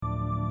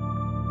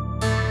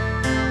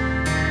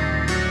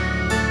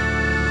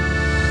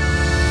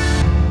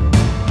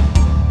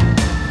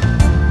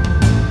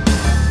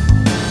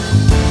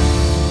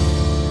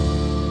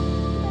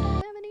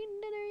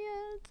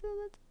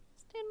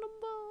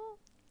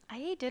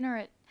dinner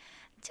at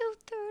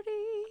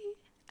 2:30.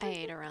 I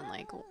ate around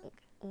like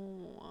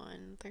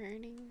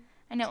 1:30.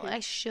 I know 2. I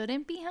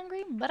shouldn't be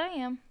hungry, but I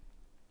am.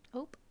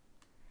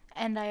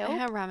 And I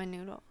have ramen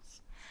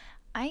noodles.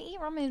 I eat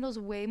ramen noodles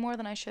way more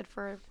than I should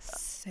for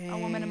a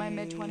woman in my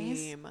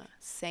mid-20s.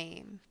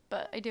 Same.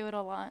 But I do it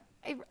a lot.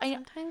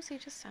 Sometimes they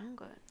just sound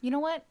good. You know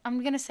what? I'm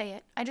going to say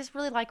it. I just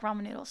really like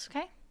ramen noodles,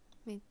 okay?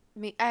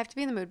 Me, I have to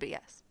be in the mood, but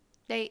yes.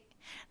 They're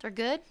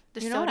good.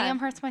 The You know what sodium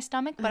hurts my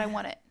stomach, but I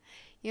want it.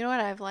 You know what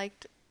I've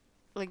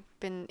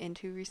been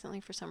into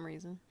recently for some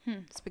reason?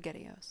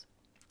 SpaghettiOs.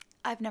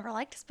 I've never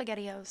liked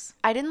SpaghettiOs.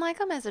 I didn't like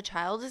them as a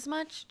child as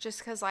much, just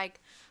because,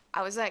 like,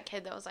 I was that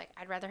kid that was like,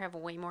 I'd rather have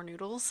way more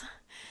noodles.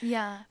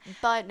 Yeah.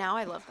 But now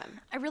I love them.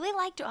 I really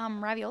liked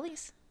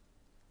raviolis.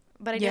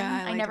 But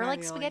I never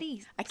liked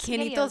spaghetti. I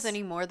can't eat those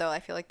anymore, though. I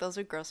feel like those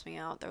would gross me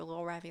out. They're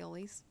little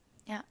raviolis.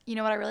 Yeah. You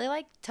know what I really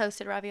like?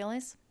 Toasted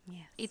raviolis.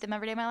 Yes. Eat them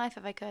every day of my life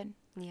if I could.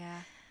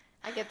 Yeah.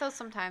 I get those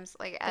sometimes,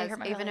 like,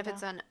 even if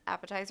it's an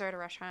appetizer at a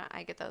restaurant,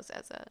 I get those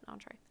as an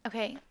entree.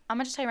 Okay, I'm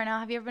going to just tell you right now,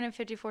 have you ever been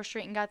to 54th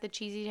Street and got the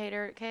cheesy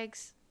tater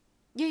cakes?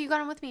 Yeah, you got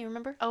them with me,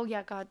 remember? Oh,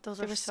 yeah, God, those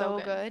are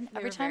so good.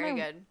 Every time very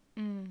good.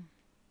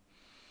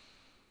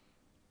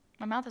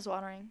 My mouth is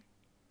watering.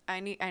 I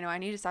know, I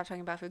need to stop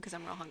talking about food because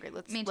I'm real hungry.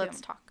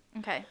 Let's talk.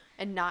 Okay.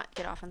 And not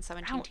get off on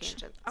 17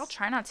 tangents. I'll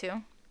try not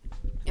to.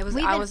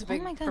 I was a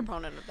big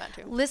proponent of that,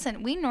 too.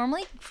 Listen, we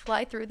normally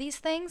fly through these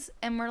things,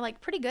 and we're, like,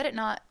 pretty good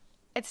at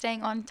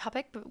staying on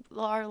topic, but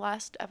our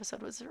last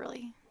episode was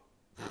really...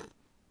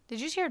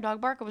 Did you hear a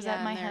dog bark, or was that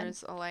in my head?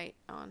 There's a light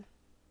on.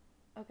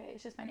 Okay,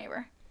 it's just my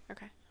neighbor.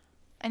 Okay.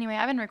 Anyway,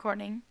 I've been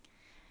recording.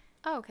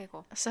 Oh, okay,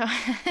 cool. So,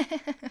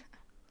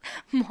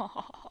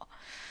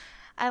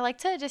 I like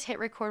to just hit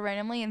record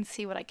randomly and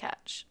see what I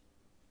catch.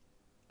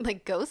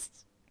 Like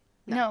ghosts?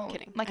 No,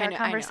 kidding. Like our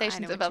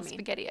conversations about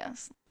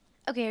SpaghettiOs.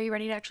 Okay, are you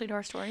ready to actually do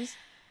our stories?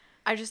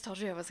 I just told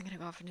you I wasn't going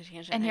to go off into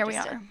tangent. And here we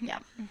are. Yeah.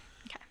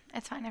 Okay,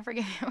 it's fine. I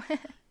forgive you.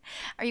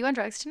 Are you on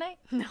drugs tonight?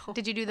 No.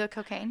 Did you do the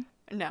cocaine?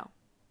 No.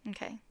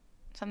 Okay.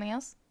 Something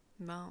else?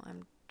 No,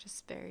 I'm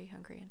just very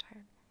hungry and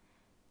tired.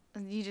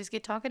 You just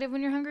get talkative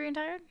when you're hungry and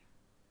tired?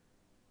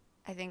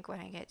 I think when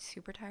I get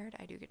super tired,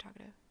 I do get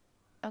talkative.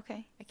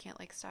 Okay. I can't,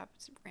 stop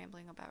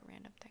rambling about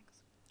random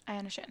things. I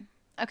understand.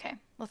 Okay,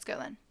 let's go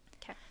then.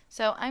 Okay.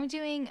 So I'm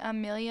doing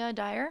Amelia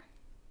Dyer.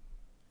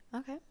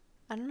 Okay.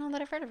 I don't know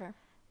that I've heard of her.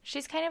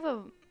 She's kind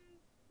of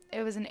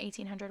it was an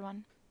 1800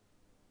 one.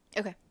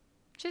 Okay.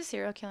 She's a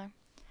serial killer.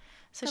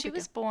 So she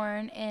was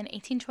born in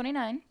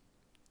 1829,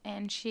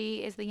 and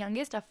she is the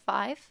youngest of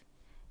 5.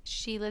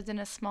 She lived in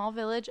a small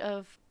village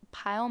of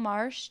Pile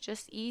Marsh,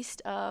 just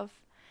east of...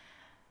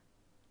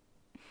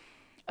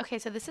 Okay,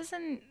 so this is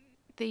in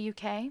the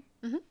UK.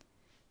 Mm-hmm.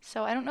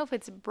 So I don't know if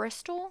it's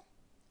Bristol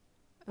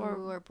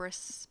or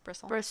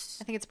Bristol. I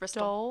think it's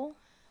Bristol.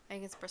 I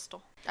think it's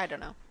Bristol. I don't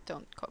know.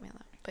 Don't quote me on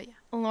that. But yeah.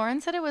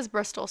 Lauren said it was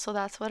Bristol, so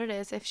that's what it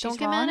is. If she's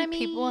wrong,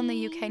 people in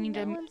the UK need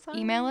to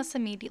email us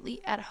immediately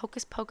at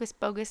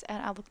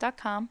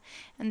hocuspocusbogus@outlook.com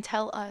and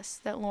tell us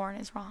that Lauren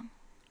is wrong.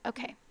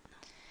 Okay.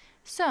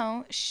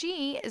 So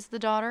she is the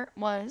daughter,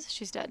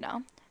 she's dead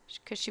now,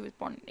 because she was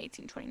born in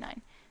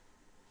 1829.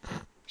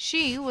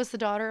 She was the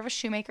daughter of a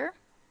shoemaker,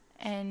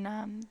 and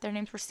their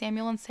names were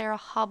Samuel and Sarah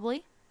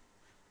Hobley.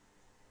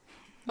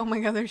 Oh my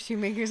God, there's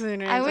shoemakers and their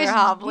names I was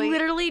are Hobley.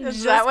 literally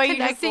Is just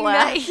connecting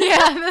that.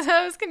 Yeah, that's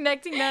how I was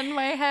connecting that in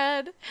my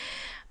head.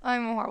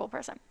 I'm a horrible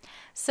person.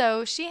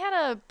 So she had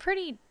a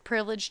pretty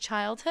privileged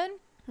childhood.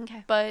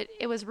 Okay. But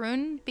it was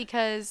ruined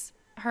because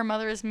her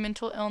mother's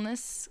mental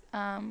illness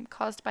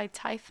caused by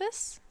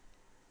typhus.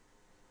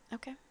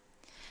 Okay.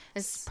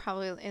 It's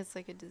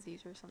like a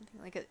disease or something,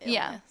 like an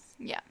illness.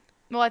 Yeah.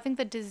 Well, I think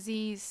the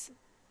disease,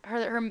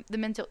 the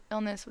mental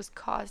illness was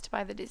caused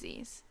by the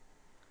disease.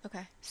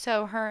 Okay.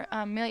 So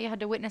Amelia had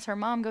to witness her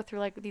mom go through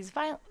like these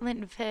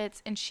violent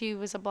fits, and she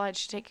was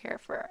obliged to take care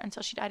of her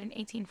until she died in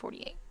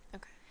 1848.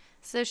 Okay.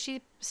 So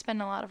she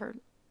spent a lot of her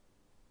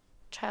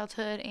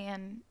childhood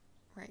and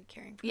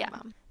caring for her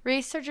mom.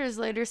 Researchers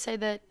later say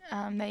that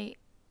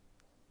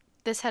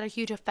this had a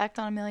huge effect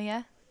on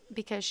Amelia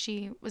because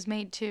she was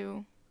made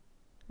to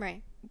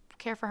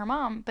care for her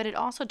mom, but it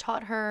also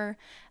taught her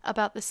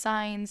about the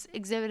signs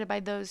exhibited by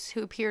those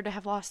who appear to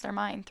have lost their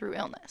mind through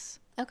illness.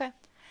 Okay.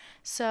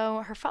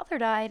 So her father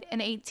died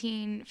in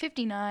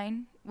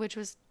 1859, which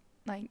was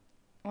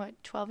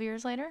 12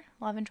 years later?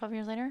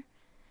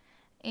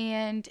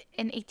 And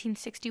in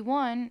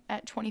 1861,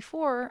 at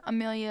 24,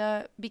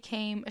 Amelia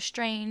became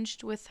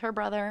estranged with her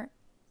brother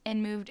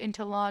and moved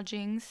into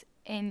lodgings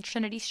in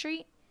Trinity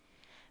Street.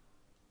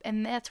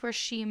 And that's where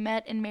she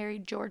met and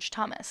married George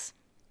Thomas.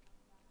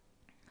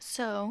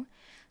 So,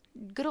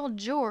 good old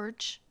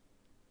George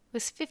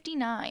was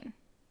 59,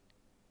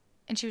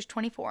 and she was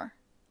 24.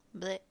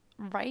 Blech.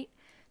 Right?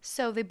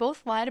 So they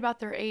both lied about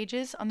their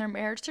ages on their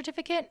marriage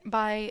certificate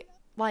by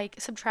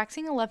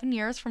subtracting 11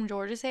 years from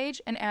George's age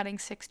and adding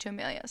 6 to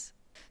Amelia's.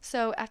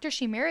 So after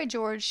she married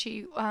George,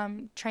 she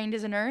trained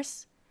as a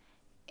nurse,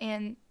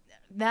 and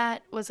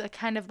that was a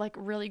kind of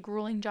really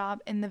grueling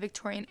job in the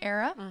Victorian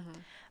era.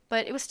 Mm-hmm.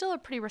 but it was still a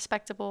pretty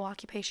respectable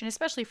occupation,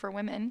 especially for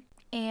women.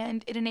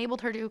 And it enabled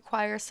her to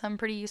acquire some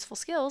pretty useful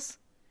skills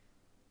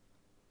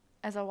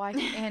as a wife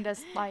and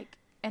as like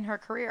in her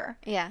career.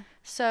 Yeah.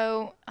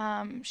 So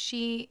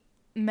she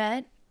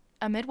met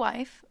a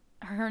midwife.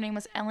 Her name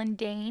was Ellen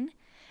Dane.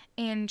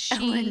 And she...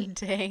 Ellen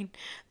Dane.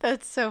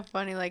 That's so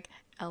funny. Like,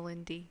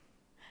 Ellen D.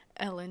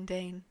 Ellen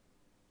Dane.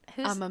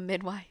 I'm a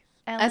midwife.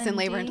 Ellen as in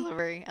labor D? and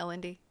delivery.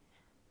 Ellen D.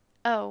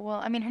 Oh, well,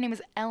 I mean, her name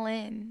is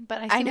Ellen, but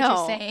I see what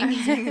you're saying. I'm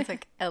saying it's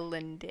like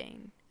Ellen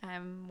Dane.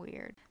 I'm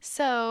weird.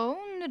 So...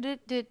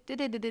 Met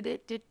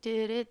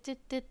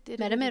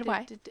a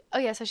midwife. Oh,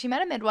 yeah, so she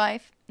met a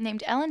midwife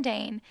named Ellen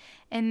Dane,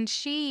 and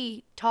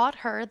she taught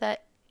her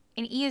that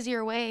an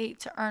easier way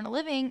to earn a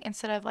living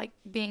instead of, like,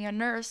 being a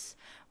nurse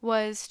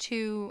was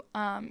to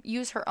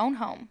use her own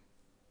home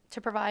to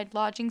provide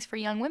lodgings for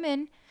young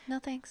women. No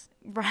thanks.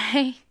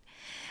 Right?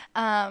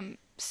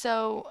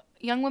 So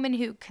young women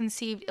who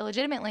conceived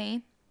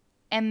illegitimately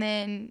and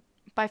then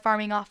by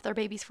farming off their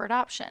babies for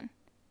adoption.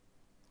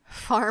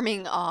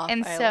 Farming off.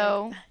 And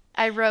so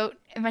I wrote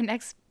in my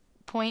next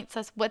point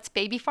says, what's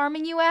baby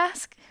farming, you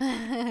ask?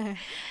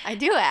 I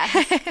do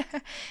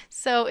ask.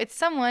 So it's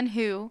someone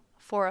who,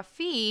 for a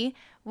fee,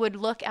 would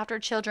look after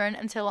children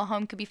until a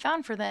home could be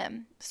found for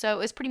them. So it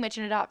was pretty much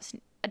an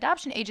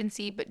adoption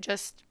agency, but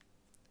just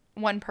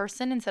one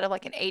person instead of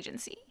like an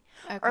agency.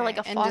 Okay. Or like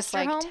a foster and just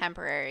like home.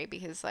 Temporary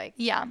because like...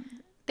 Yeah.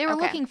 They were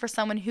looking for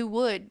someone who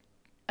would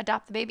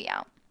adopt the baby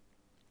out.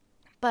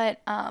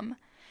 But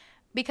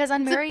because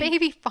unmarried... It's a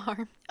baby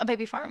farm. A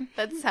baby farm.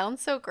 That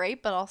sounds so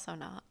great, but also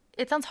not.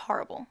 It sounds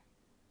horrible.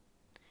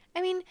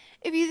 I mean,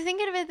 if you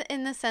think of it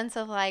in the sense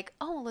of like,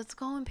 oh, let's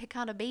go and pick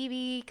out a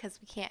baby because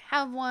we can't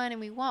have one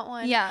and we want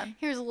one. Yeah.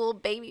 Here's a little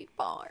baby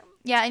farm.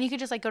 Yeah, and you could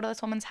just like go to this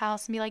woman's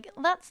house and be like,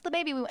 that's the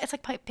baby we want. It's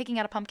like picking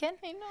out a pumpkin.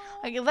 I know.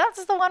 Like,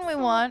 that's the one we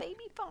want.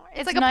 Baby farm.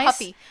 It's like nice, a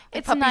puppy.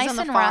 It's nice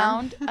and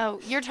round. Oh,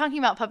 you're talking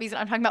about puppies and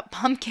I'm talking about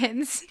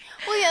pumpkins.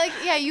 Well, yeah, like,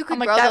 yeah, you could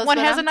I'm grow like, that those, one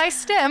has a nice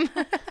stem.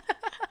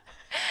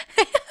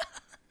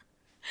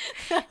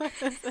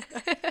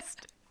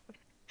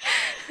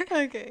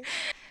 Okay.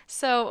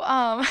 So,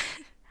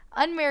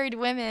 unmarried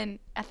women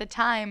at the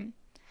time,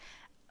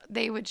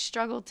 they would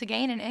struggle to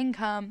gain an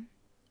income,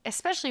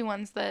 especially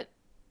ones that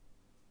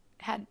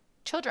had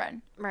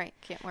children. Right.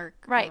 Can't work.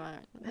 Right.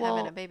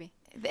 Having a baby.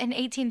 In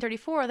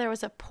 1834, there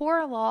was a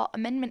Poor Law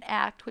Amendment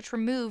Act which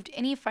removed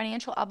any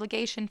financial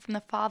obligation from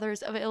the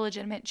fathers of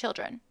illegitimate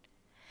children.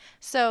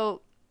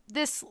 So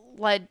this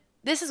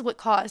is what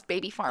caused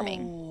baby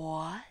farming.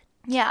 What?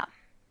 Yeah.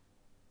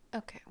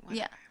 Okay. Whatever.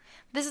 Yeah.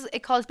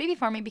 It caused baby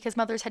farming because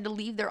mothers had to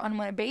leave their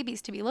unwanted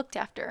babies to be looked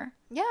after.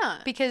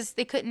 Yeah. Because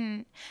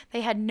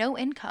they had no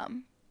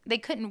income. They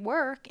couldn't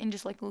work and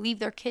just like leave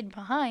their kid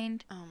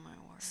behind. Oh my word.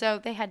 So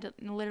they had to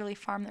literally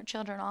farm their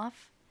children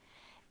off.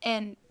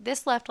 And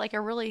this left like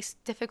a really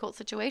difficult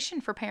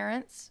situation for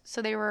parents.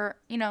 So they were,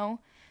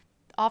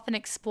 often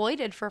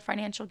exploited for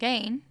financial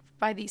gain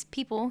by these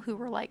people who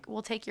were like,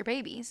 we'll take your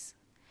babies.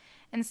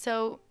 And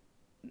so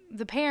if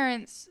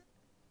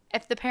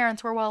the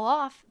parents were well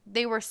off,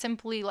 they were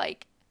simply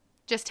like,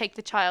 just take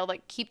the child,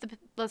 like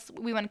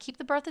we want to keep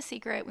the birth a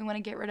secret. We want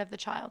to get rid of the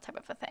child type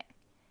of a thing.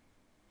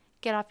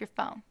 Get off your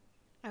phone.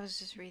 I was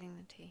just reading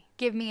the tea.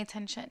 Give me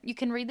attention. You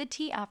can read the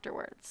tea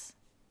afterwards.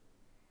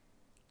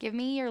 Give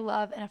me your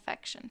love and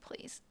affection,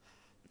 please.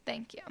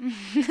 Thank you.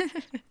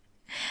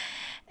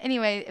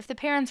 Anyway, if the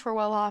parents were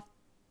well off,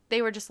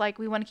 they were just like,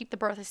 we want to keep the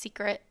birth a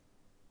secret.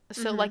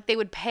 So, like, they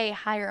would pay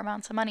higher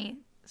amounts of money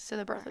so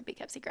the birth would be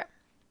kept secret.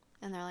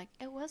 And they're like,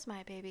 it was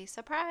my baby.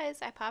 Surprise.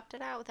 I popped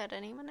it out without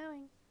anyone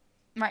knowing.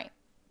 Right.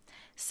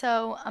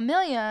 So,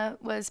 Amelia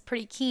was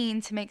pretty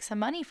keen to make some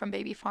money from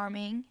baby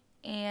farming.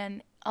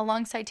 And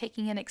alongside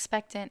taking in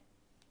expectant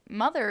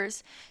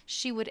mothers,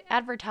 she would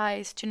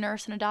advertise to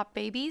nurse and adopt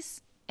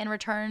babies in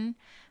return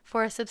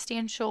for a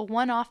substantial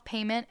one-off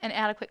payment and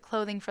adequate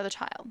clothing for the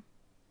child.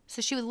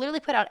 So she would literally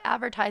put out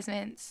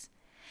advertisements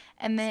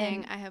and then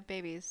saying, I have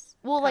babies.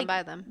 Well, come like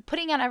buy them.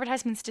 Putting out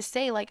advertisements to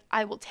say like,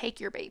 I will take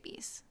your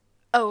babies.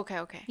 Oh,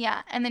 okay.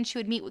 Yeah, and then she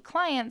would meet with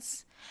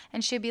clients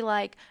and she'd be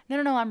like,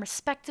 no, I'm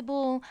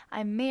respectable,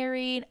 I'm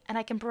married, and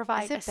I can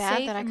provide a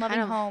safe and loving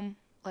home.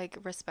 Like,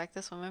 respect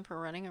this woman for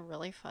running a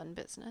really fun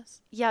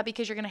business? Yeah,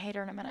 because you're going to hate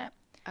her in a minute.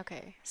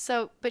 Okay.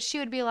 So, but she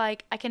would be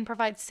like, I can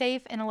provide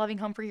safe and a loving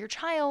home for your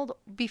child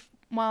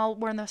while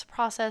we're in this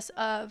process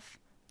of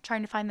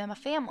trying to find them a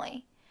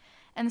family.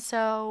 And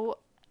so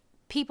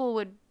people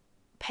would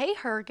pay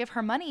her, give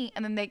her money,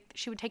 and then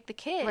she would take the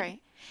kid.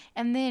 Right.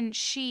 And then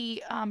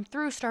she,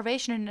 through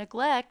starvation and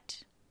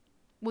neglect,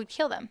 would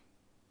kill them.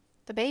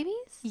 The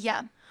babies?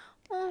 Yeah.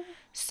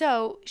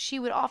 So she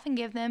would often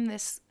give them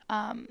this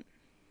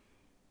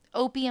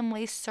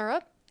opium-laced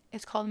syrup.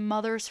 It's called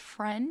Mother's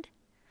Friend.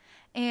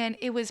 And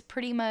it was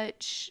pretty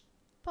much...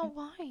 But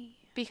why?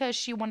 Because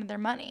she wanted their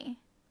money.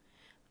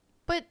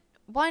 But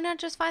why not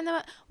just find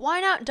them... Why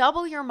not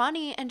double your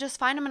money and just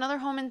find them another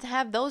home and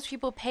have those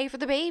people pay for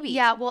the baby?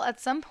 Yeah, well,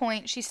 at some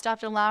point, she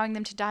stopped allowing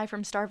them to die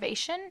from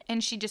starvation,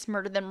 and she just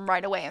murdered them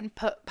right away and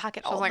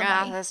pocket all the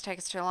money. This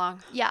takes too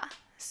long. Yeah.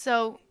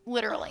 So,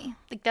 literally.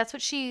 Like, that's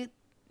what she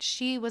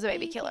was a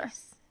baby killer.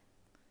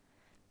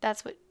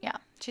 That's what, yeah.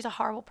 She's a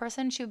horrible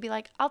person. She would be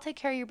like, I'll take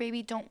care of your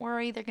baby. Don't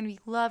worry. They're going to be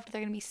loved.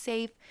 They're going to be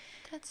safe.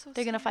 That's so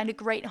They're going to find a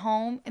great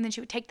home. And then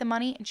she would take the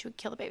money and she would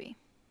kill the baby.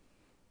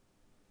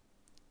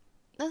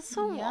 That's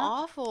so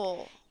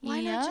awful.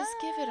 Why not just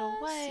give it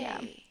away?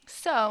 Yeah.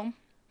 So,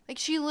 like,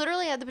 she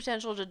literally had the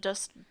potential to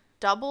just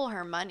double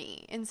her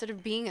money instead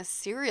of being a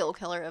serial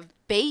killer of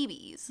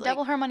babies. Like,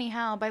 double her money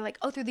how? By, like,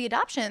 through the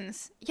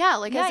adoptions. Yeah,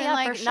 like, as in,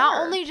 like, for sure.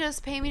 not only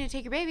just pay me to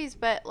take your babies,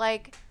 but,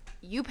 like,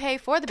 you pay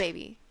for the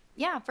baby.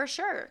 Yeah, for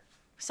sure.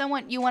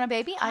 You want a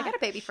baby? I got a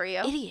baby for you.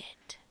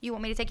 Idiot. You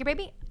want me to take your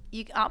baby?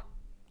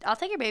 I'll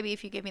take your baby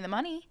if you give me the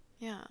money.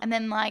 Yeah. And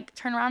then, like,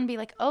 turn around and be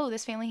like, oh,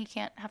 this family, he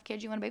can't have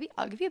kids. You want a baby?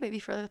 I'll give you a baby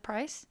for the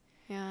price.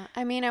 Yeah.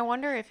 I mean, I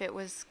wonder if it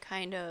was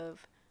kind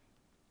of...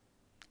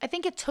 I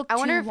think it took too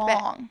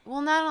long.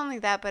 Well, not only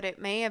that, but it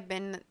may have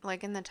been,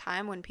 like, in the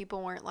time when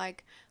people weren't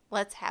like,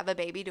 let's have a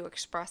baby to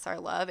express our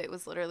love. It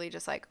was literally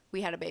just like,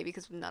 we had a baby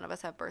because none of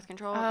us have birth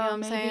control. You know what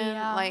I'm saying?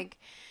 Yeah. Like,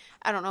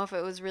 I don't know if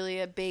it was really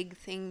a big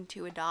thing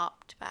to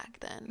adopt back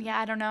then. Yeah,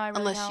 I don't know.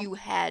 Unless you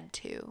had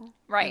to.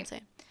 Right. You know what I'm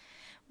saying?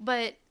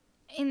 But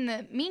in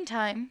the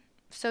meantime,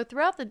 so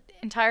throughout the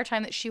entire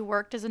time that she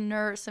worked as a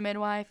nurse, a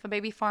midwife, a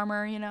baby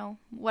farmer,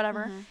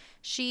 whatever,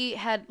 she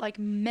had, like,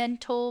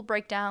 mental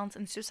breakdowns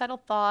and suicidal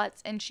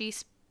thoughts, and she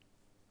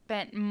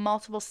spent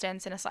multiple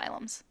stints in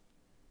asylums.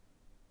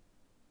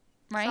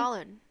 Right?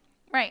 Solid.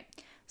 Right.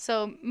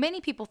 So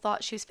many people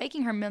thought she was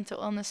faking her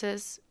mental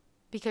illnesses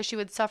because she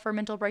would suffer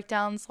mental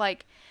breakdowns,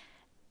 like,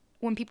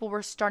 when people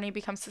were starting to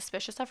become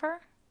suspicious of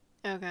her.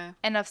 Okay.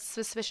 And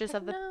suspicious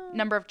of the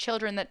number of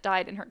children that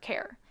died in her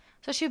care.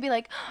 So she would be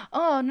like,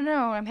 oh,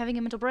 no, I'm having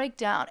a mental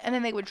breakdown. And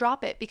then they would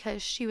drop it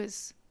because she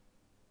was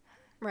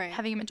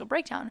having a mental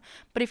breakdown.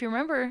 But if you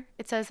remember,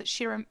 it says that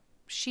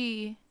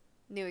she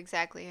knew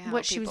exactly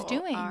what she was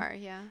doing.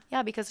 Yeah.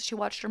 Yeah, because she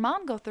watched her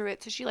mom go through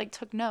it. So she, like,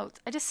 took notes.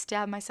 I just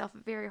stabbed myself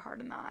very hard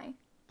in the eye.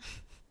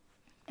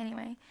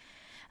 Anyway.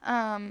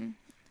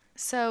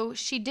 So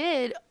she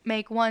did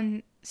make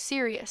one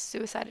serious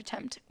suicide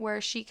attempt where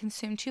she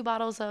consumed 2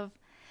 bottles of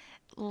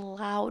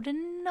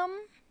laudanum.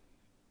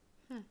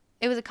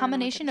 It was a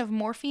combination of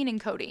morphine and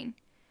codeine.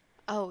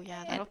 Oh,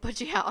 yeah, that'll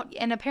put you out.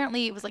 And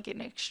apparently it was, like, an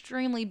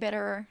extremely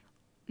bitter,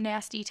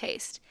 nasty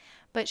taste.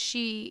 But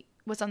she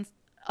was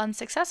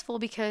unsuccessful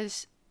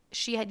because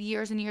she had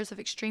years and years of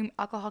extreme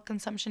alcohol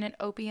consumption and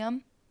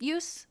opium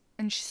use.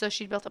 And so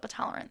she built up a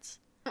tolerance.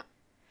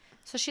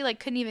 So she, like,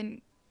 couldn't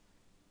even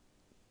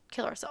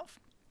kill herself.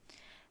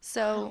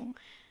 So,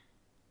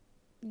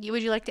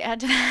 would you like to add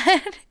to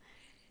that?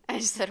 I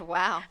just said,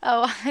 wow.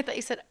 Oh, I thought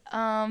you said,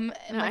 No,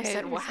 I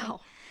said,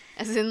 wow.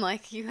 As in,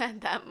 like, you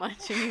had that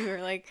much and you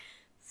were, like,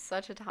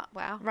 such a top,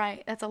 wow.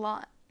 Right, that's a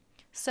lot.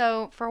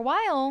 So, for a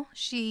while,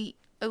 she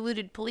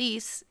eluded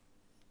police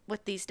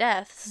with these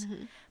deaths,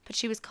 but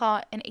she was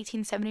caught in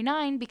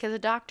 1879 because a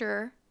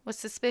doctor was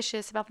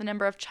suspicious about the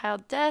number of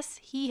child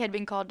deaths he had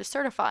been called to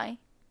certify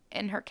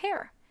in her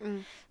care.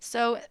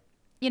 So,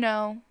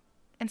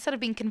 instead of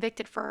being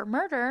convicted for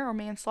murder or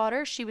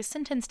manslaughter, she was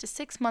sentenced to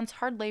 6 months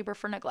hard labor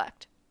for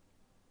neglect.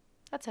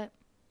 That's it.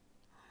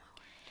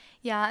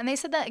 Yeah, and they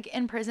said that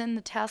in prison,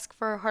 the task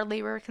for hard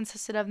labor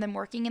consisted of them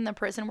working in the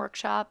prison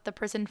workshop, the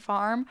prison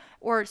farm,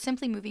 or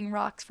simply moving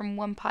rocks from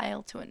one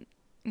pile to and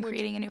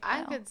creating a new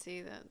pile. I could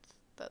see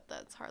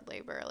that's hard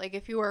labor. Like,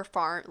 if you were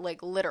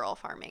literal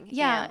farming.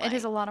 Yeah, it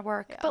is a lot of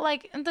work. Yeah. But,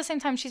 like, at the same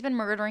time, she's been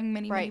murdering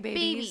many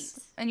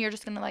babies. And you're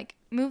just going to, like,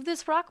 move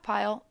this rock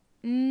pile?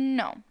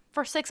 No.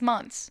 For 6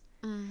 months.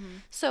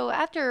 So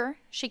after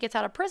she gets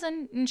out of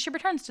prison, she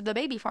returns to the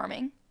baby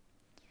farming.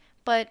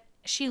 But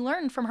she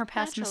learned from her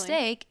past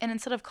mistake, and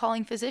instead of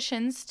calling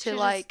physicians to, she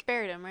just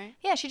buried him, right?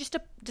 Yeah, she just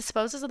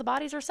disposes of the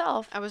bodies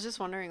herself. I was just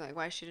wondering, like,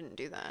 why she didn't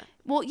do that.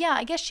 Well, yeah,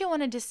 I guess she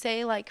wanted to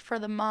say, like, for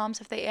the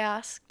moms, if they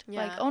asked,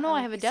 like, oh, no,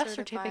 I have a death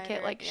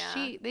certificate. Like,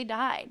 they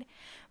died.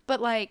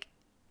 But, like,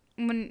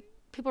 when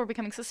people were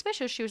becoming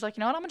suspicious, she was like,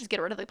 you know what, I'm going to just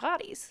get rid of the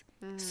bodies.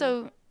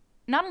 So,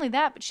 not only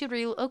that, but she would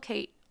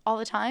relocate all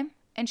the time,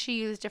 and she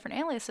used different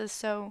aliases,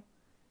 so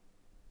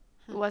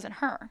it wasn't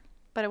her.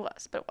 But it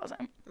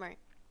wasn't. Right.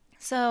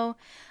 So,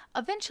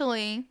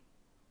 eventually,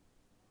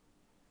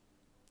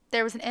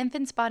 there was an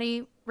infant's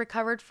body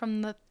recovered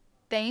from the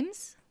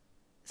Thames.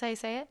 Is that how you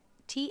say it?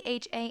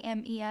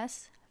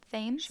 Thames.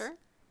 Thames? Sure.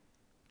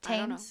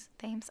 Thames.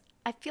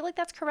 I feel like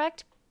that's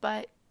correct,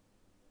 but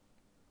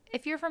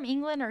if you're from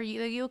England or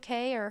the UK,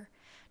 or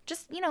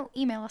just,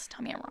 email us,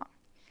 tell me I'm wrong.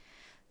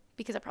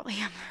 Because I probably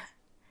am.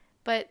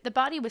 But the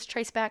body was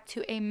traced back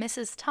to a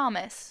Mrs.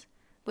 Thomas,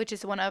 which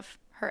is one of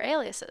her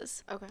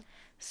aliases. Okay.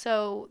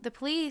 So the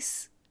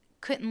police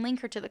couldn't link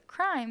her to the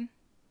crime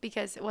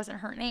because it wasn't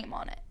her name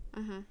on it.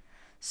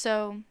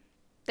 So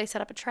they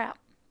set up a trap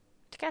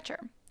to catch her.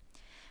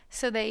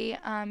 So they,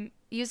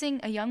 using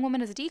a young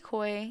woman as a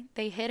decoy,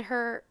 they had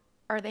her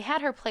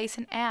place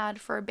an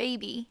ad for a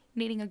baby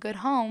needing a good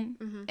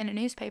home in a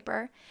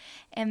newspaper.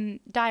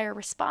 And Dyer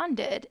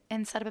responded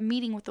and set up a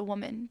meeting with the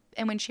woman.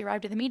 And when she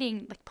arrived at the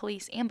meeting, like,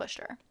 police ambushed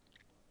her.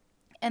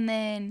 And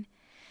then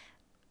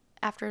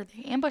after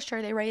they ambushed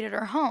her, they raided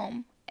her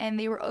home. And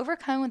they were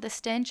overcome with the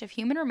stench of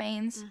human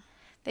remains.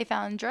 They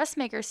found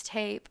dressmaker's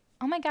tape.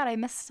 Oh my God, I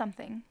missed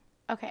something.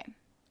 Okay.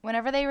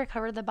 Whenever they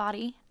recovered the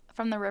body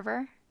from the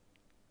river,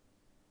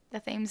 the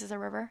Thames is a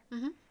river,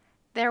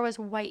 there was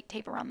white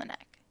tape around the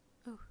neck.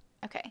 Ooh.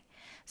 Okay.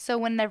 So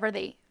whenever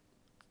they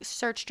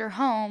searched her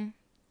home,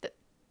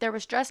 there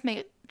was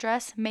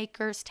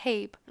dressmaker's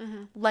tape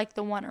like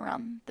the one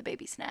around the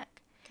baby's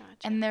neck. Gotcha.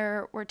 And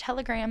there were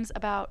telegrams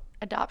about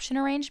adoption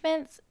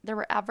arrangements, there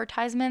were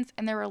advertisements,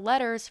 and there were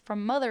letters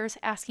from mothers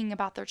asking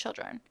about their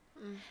children,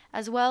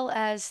 as well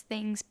as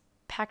things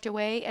packed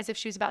away as if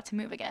she was about to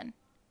move again.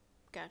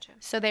 Gotcha.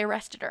 So they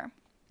arrested her.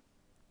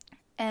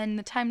 And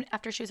the time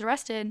after she was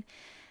arrested,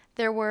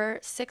 there were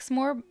 6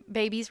 more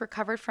babies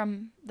recovered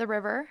from the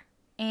river,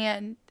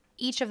 and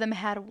each of them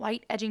had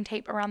white edging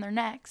tape around their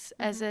necks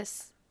as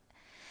this.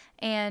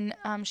 And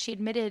she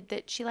admitted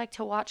that she liked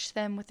to watch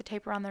them with the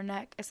tape around their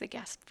neck as they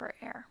gasped for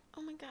air.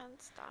 Oh my God,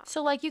 stop.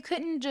 So, like, you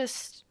couldn't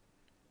just...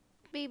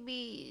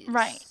 Babies.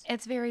 Right.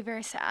 It's very,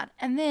 very sad.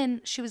 And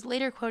then she was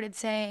later quoted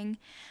saying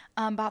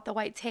about the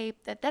white tape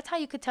that's how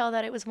you could tell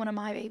that it was one of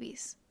my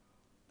babies.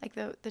 Like,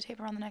 the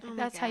tape around the neck. Like,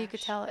 that's how you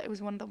could tell it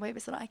was one of the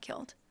babies that I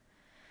killed.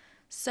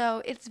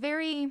 So, it's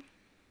very,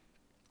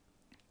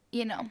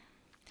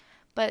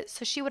 But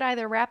so she would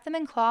either wrap them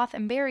in cloth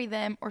and bury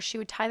them, or she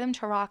would tie them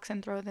to rocks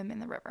and throw them in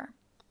the river.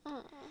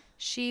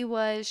 She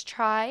was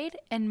tried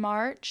in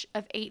March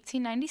of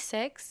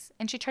 1896,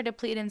 and she tried to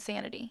plead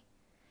insanity.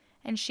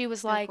 And she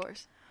was like, of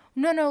course.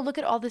 No, look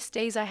at all the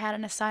stays I had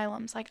in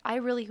asylums. Like, I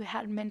really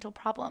had mental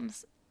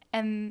problems.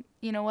 And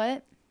you know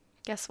what?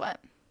 Guess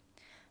what?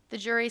 The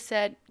jury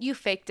said, you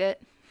faked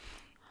it.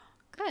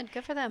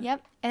 Good for them.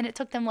 Yep. And it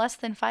took them less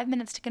than 5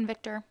 minutes to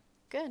convict her.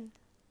 Good.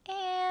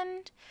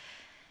 And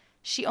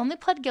she only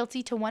pled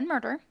guilty to 1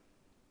 murder.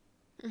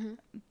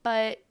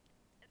 But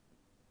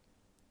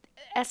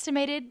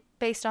estimated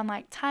based on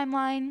like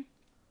timeline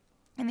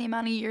and the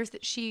amount of years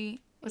that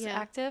she was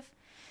active,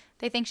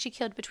 they think she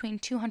killed between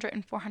 200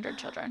 and 400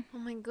 children. Oh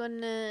my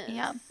goodness.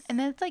 Yeah. And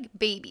then it's like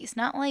babies,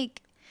 not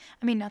like,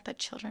 I mean, not that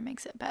children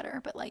makes it better,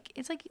 but like,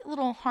 it's like a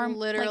little harm.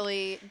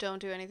 Literally don't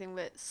do anything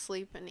but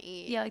sleep and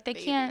eat. Yeah, like they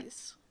can't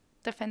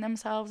defend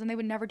themselves, and they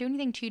would never do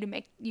anything to you to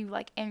make you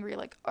like angry,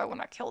 like, I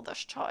want to kill this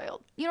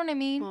child. You know what I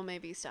mean? Well,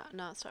 maybe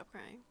not stop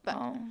crying. But,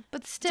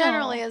 but still.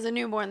 Generally, as a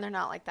newborn, they're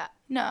not like that.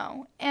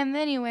 No. And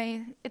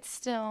anyway, it's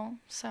still,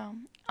 so.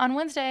 On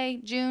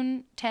Wednesday,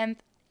 June 10th,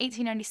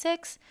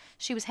 1896,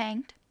 she was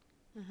hanged.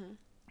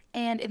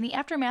 And in the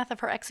aftermath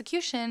of her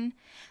execution,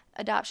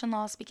 adoption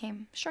laws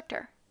became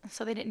stricter.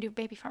 So they didn't do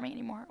baby farming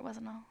anymore. It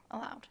wasn't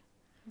allowed.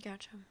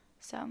 Gotcha.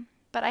 So,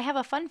 but I have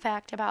a fun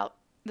fact about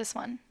this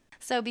one.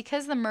 So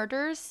because the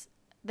murders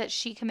that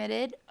she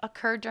committed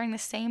occurred during the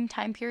same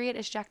time period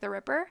as Jack the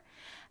Ripper,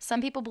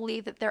 some people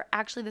believe that they're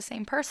actually the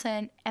same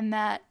person and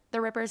that the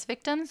Ripper's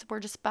victims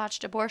were just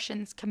botched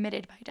abortions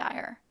committed by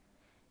Dyer.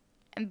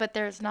 But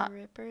there's not... The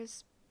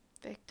Ripper's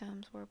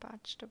victims were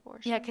botched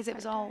abortions. Yeah, because it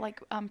was all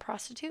like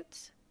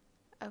prostitutes.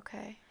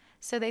 Okay.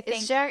 So they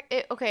think...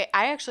 Okay,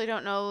 I actually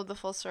don't know the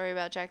full story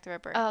about Jack the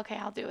Ripper. Oh, okay,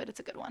 I'll do it. It's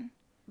a good one.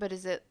 But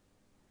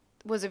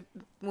was it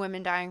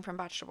women dying from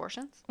botched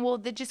abortions? Well,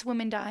 they're just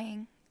women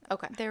dying.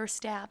 Okay. They were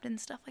stabbed and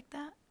stuff like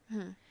that.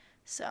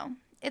 So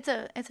it's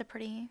a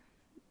pretty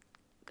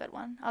good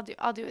one. I'll do it.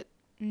 I'll do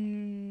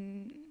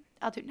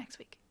it next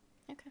week.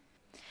 Okay.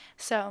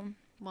 So.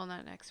 Well,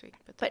 not next week,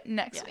 but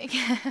next week.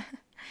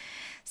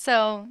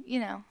 So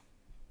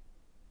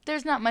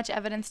there's not much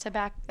evidence to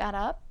back that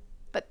up,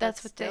 but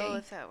that's what still,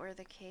 if that were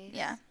the case.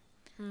 Yeah.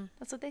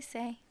 That's what they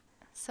say.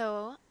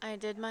 So I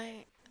did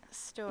my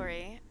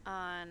story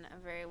on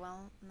a very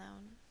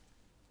well-known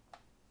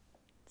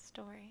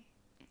story.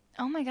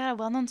 Oh my God, a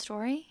well-known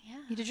story?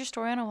 Yeah. You did your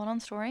story on a well-known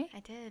story?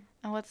 I did.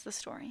 And what's the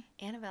story?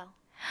 Annabelle.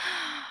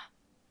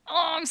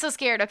 Oh, I'm so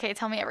scared. Okay,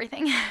 tell me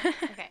everything.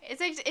 Okay.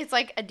 It's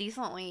like a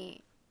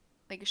decently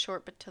like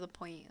short but to the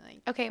point.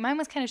 Like. Okay, mine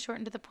was kind of short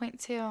and to the point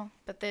too.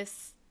 But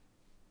this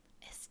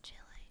is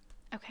chilling.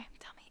 Okay,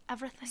 tell me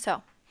everything.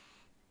 So,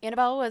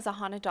 Annabelle was a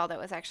haunted doll that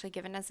was actually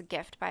given as a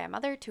gift by a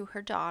mother to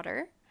her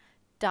daughter,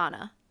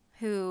 Donna,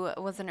 who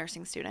was a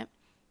nursing student.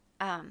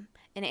 And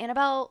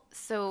Annabelle,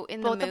 so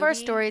in the movie... Both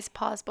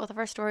of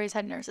our stories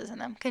had nurses in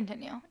them.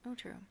 Continue. Oh,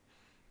 true.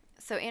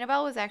 So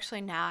Annabelle was actually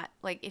not,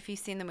 like, if you've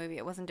seen the movie,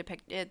 it wasn't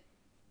depicted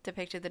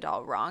the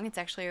doll wrong. It's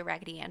actually a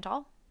Raggedy Ann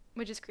doll.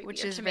 Which is creepy.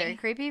 Which is very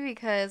creepy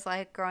because,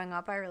 like, growing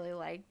up, I really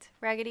liked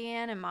Raggedy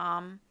Ann, and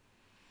Mom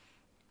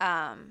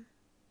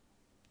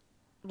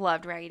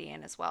loved Raggedy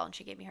Ann as well, and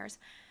she gave me hers.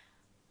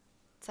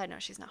 Side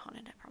note, she's not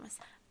haunted, I promise.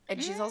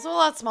 And she's also a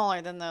lot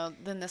smaller than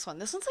this one.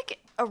 This one's like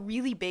a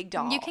really big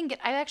doll.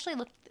 I actually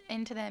looked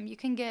into them. You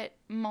can get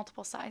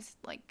multiple size,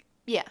 like.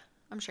 Yeah,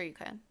 I'm sure you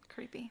could.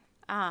 Creepy.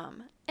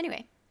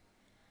 Anyway.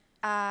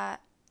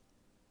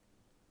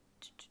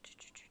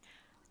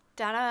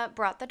 Donna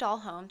brought the doll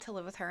home to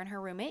live with her and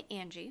her roommate,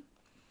 Angie.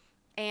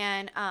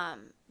 And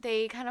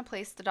they kind of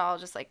placed the doll,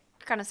 just like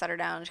kind of set her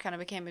down. She kind of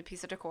became a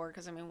piece of decor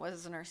because, I mean, what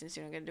is a nursing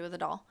student going to do with a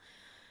doll?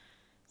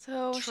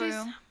 So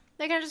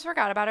they kind of just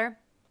forgot about her.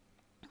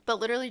 But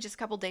literally just a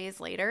couple days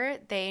later,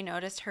 they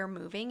noticed her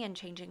moving and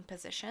changing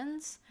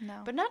positions.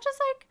 No. But not just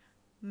like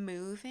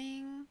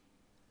moving,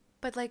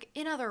 but like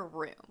in other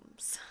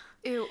rooms.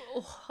 Ew.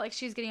 Oh, like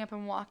she's getting up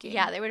and walking.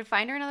 Yeah, they would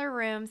find her in other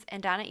rooms,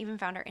 and Donna even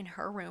found her in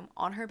her room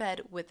on her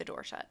bed with the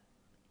door shut.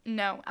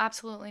 No,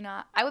 absolutely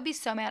not. I would be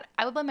so mad.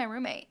 I would blame my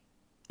roommate.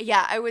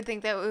 Yeah, I would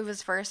think that it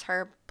was first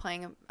her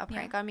playing a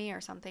prank on me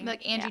or something.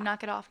 Like, Angie,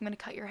 knock it off. I'm going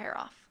to cut your hair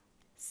off.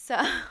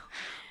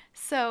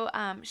 So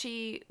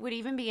she would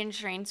even be in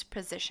strange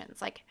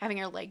positions, like having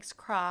her legs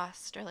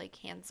crossed or like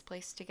hands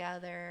placed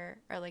together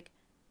or like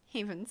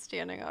even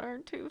standing on her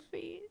 2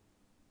 feet.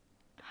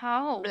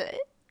 How?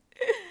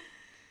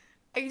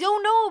 I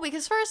don't know,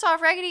 because first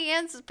off, Raggedy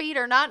Ann's feet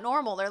are not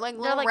normal. They're like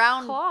little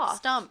round cloth.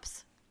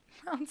 Stumps.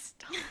 Round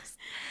stumps.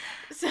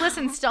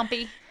 Listen,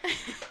 Stumpy.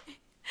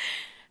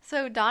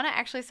 So Donna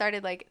actually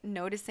started like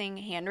noticing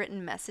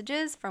handwritten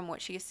messages from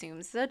what she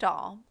assumes is a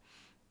doll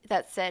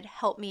that said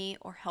 "Help me"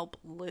 or "Help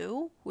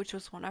Lou," which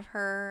was one of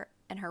her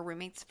and her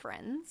roommate's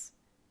friends.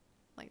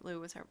 Like Lou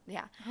was her,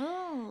 yeah.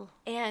 Oh.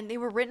 And they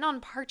were written on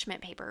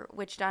parchment paper,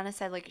 which Donna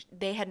said like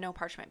they had no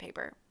parchment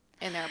paper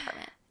in their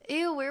apartment.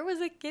 Ew, where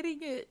was it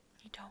getting it?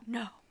 I don't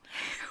know.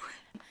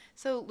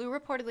 So Lou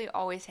reportedly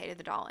always hated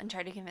the doll and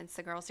tried to convince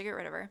the girls to get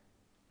rid of her.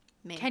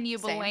 Can you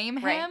blame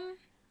him? Right.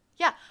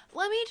 Yeah,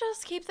 let me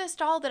just keep this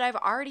doll that I've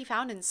already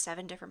found in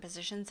 7 different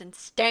positions and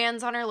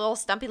stands on her little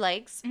stumpy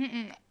legs.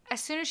 Mm-mm. As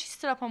soon as she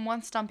stood up on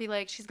one stumpy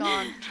leg, she's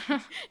gone.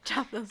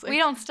 Chop those legs. We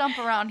don't stump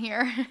around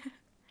here.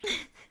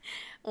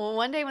 Well,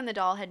 one day when the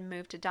doll had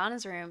moved to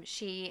Donna's room,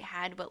 she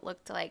had what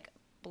looked like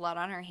blood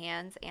on her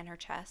hands and her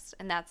chest.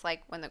 And that's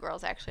like when the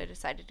girls actually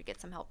decided to get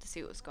some help to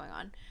see what was going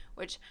on.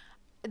 Which,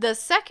 the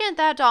second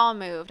that doll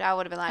moved, I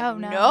would have been like,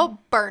 no,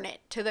 burn it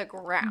to the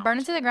ground. Burn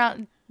it to the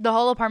ground. The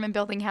whole apartment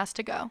building has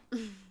to go.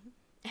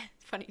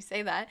 It's funny you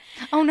say that.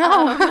 Oh,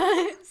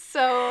 no.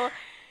 So,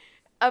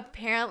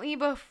 apparently,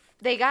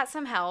 they got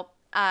some help.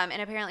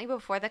 And apparently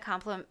before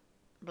the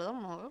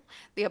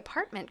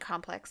apartment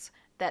complex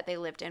that they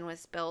lived in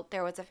was built,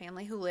 there was a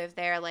family who lived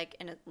there, like,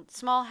 in a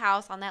small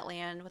house on that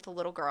land with a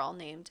little girl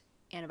named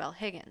Annabelle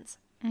Higgins.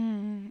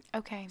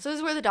 Okay. So this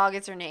is where the doll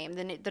gets her name.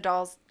 The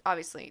doll's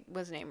obviously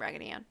was named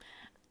Raggedy Ann.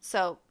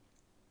 So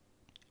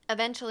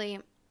eventually,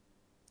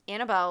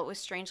 Annabelle was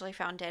strangely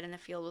found dead in the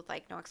field with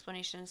like no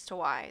explanation as to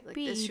why. Like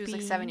she was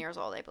like 7 years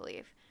old, I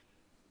believe.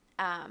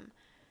 And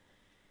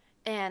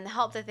the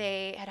help that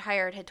they had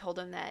hired had told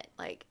them that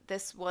like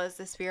this was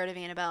the spirit of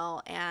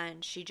Annabelle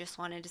and she just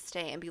wanted to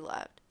stay and be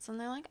loved. So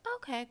they're like,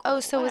 okay, cool. Oh,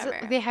 so whatever.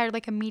 was it they hired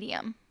like a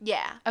medium?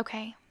 Yeah.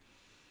 Okay.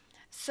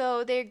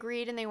 So they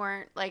agreed, and they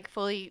weren't like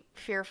fully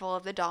fearful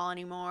of the doll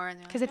anymore.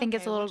 Because they think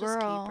it's a little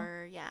girl. Keep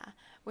her. Yeah.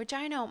 Which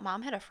I know,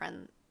 Mom had a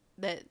friend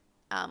that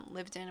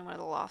lived in one of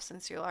the lofts in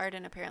Soulard,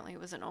 and apparently it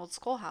was an old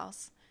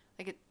schoolhouse,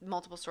 like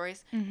multiple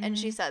stories. Mm-hmm. And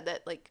she said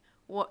that like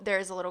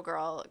there's a little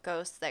girl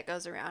ghost that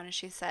goes around, and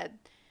she said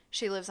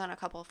she lives on a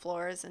couple of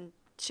floors, and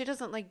she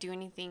doesn't like do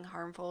anything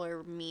harmful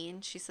or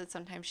mean. She said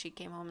sometimes she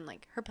came home and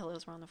like her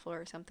pillows were on the floor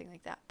or something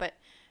like that, but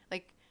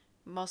like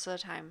most of the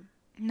time.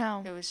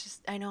 No. It was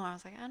just, I know, I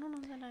was like, I don't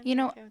know that I'm You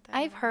know, okay with that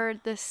I've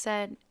heard this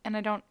said, and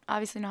I don't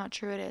obviously know how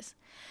true it is,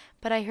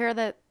 but I hear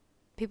that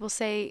people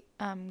say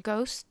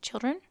ghosts,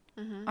 children,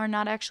 are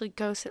not actually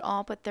ghosts at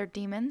all, but they're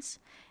demons.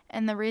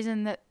 And the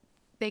reason that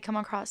they come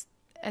across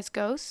as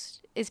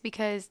ghosts is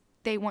because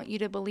they want you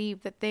to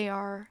believe that they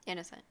are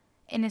innocent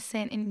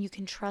and you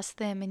can trust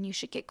them and you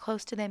should get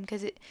close to them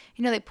because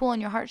they pull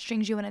on your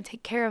heartstrings. You want to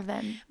take care of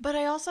them. But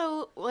I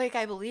also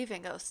I believe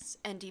in ghosts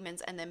and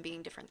demons and them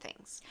being different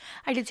things.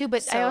 I do too,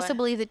 but I also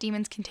believe that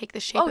demons can take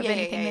the shape of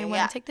anything they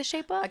want to take the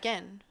shape of.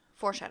 Again,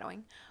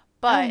 foreshadowing.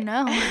 But oh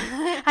no.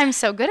 I'm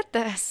so good at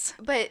this.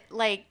 But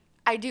like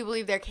I do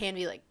believe there can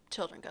be like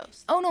children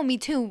ghosts. Oh no, me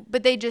too,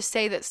 but they just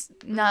say that's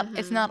not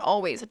it's not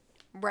always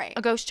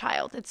a ghost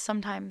child. It's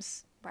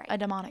sometimes a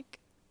demonic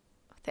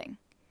thing.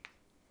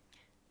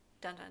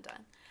 Dun, dun,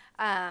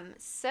 dun.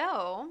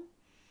 So,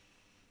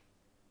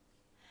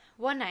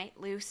 one night,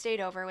 Lou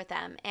stayed over with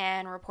them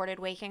and reported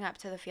waking up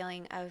to the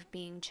feeling of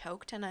being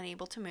choked and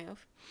unable to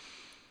move.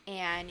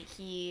 And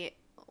he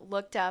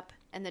looked up,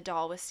 and the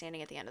doll was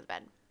standing at the end of the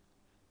bed.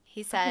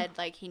 He said,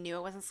 like, he knew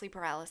it wasn't sleep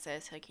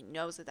paralysis. Like, he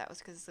knows that was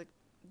because of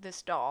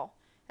this doll,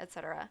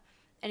 etc.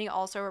 And he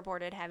also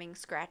reported having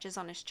scratches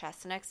on his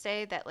chest the next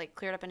day that, like,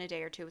 cleared up in a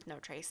day or two with no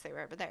trace they were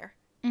ever there.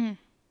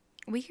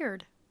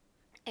 Weird.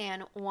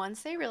 And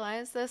once they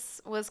realized this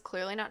was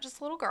clearly not just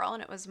a little girl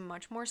and it was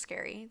much more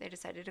scary, they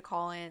decided to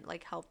call in,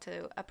 like, help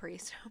to a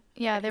priest.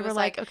 Yeah, they were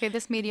like, okay,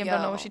 this medium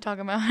don't know what she's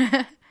talking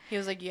about. He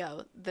was like,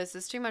 yo, this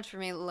is too much for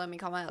me. Let me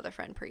call my other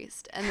friend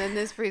priest. And then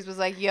this priest was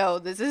like, yo,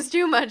 this is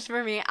too much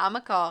for me. I'm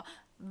going to call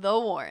the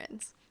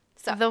Warrens.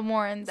 So the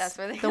Warrens. That's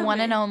where they the one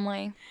and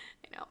only.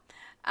 I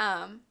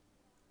know.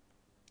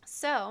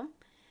 So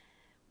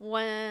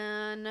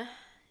when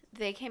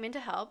they came in to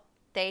help,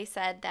 they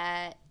said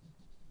that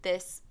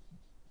this...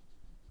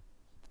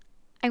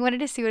 I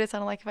wanted to see what it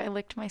sounded like if I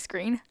licked my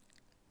screen.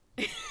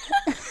 Such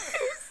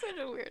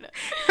a weirdo.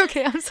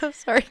 Okay, I'm so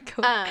sorry.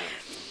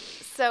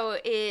 So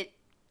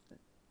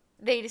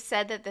they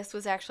said that this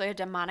was actually a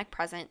demonic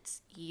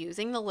presence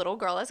using the little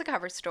girl as a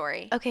cover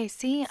story. Okay,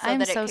 see,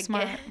 I'm so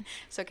smart.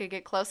 So it could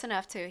get close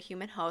enough to a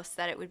human host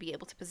that it would be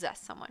able to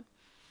possess someone.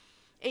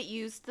 It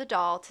used the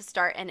doll to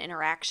start an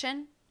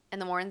interaction,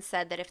 and the Warrens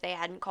said that if they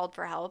hadn't called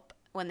for help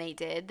when they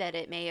did, that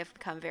it may have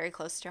come very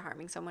close to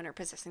harming someone or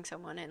possessing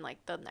someone in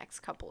like the next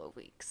couple of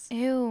weeks.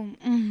 Ew.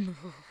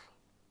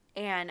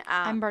 And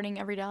I'm burning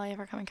every doll I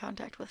ever come in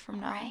contact with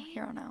from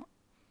here on out.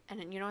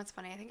 And you know what's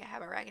funny? I think I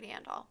have a Raggedy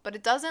Ann doll. But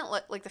it doesn't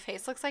look like the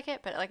face looks like it.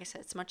 But like I said,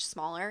 it's much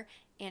smaller.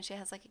 And she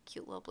has like a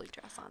cute little blue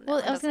dress on.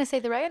 Well, I was going to say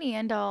the Raggedy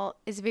Ann doll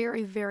is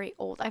very, very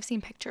old. I've seen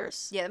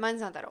pictures. Yeah,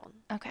 mine's not that old.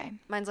 Okay.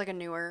 Mine's like a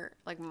newer,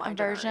 like my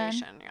version.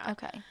 Generation. Yeah.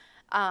 Okay.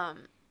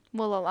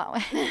 We'll allow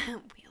it. We'll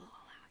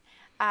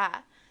allow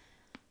it.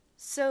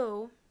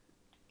 So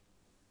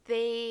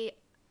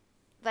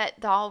that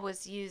doll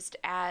was used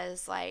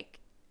as like,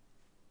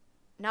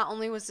 not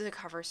only was it a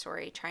cover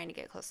story trying to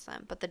get close to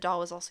them, but the doll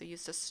was also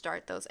used to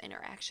start those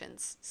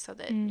interactions so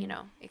that, you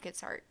know, it could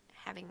start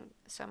having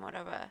somewhat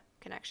of a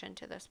connection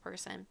to this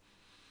person.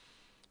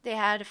 They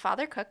had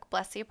Father Cook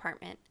bless the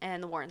apartment,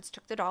 and the Warrens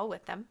took the doll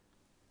with them.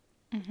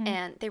 Mm-hmm.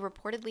 And they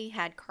reportedly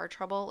had car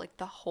trouble like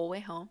the whole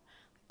way home.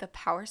 The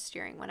power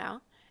steering went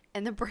out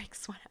and the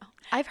brakes went out.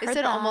 I've heard that. They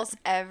said that. Almost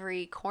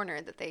every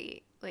corner that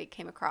they like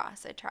came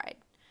across, they tried.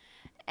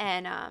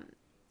 And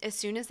as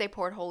soon as they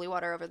poured holy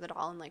water over the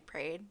doll and like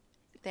prayed,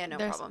 they had no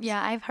problems.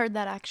 Yeah, I've heard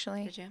that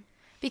actually. Did you?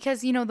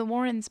 Because, you know, the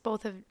Warrens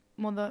both have,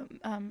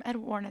 Ed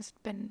Warren has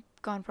been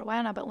gone for a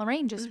while now, but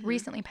Lorraine just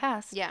recently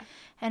passed. Yeah.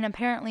 And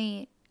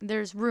apparently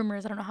there's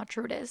rumors, I don't know how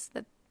true it is,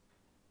 that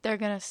they're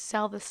going to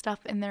sell the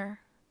stuff in their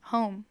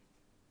home.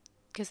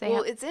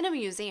 It's in a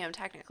museum,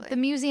 technically. The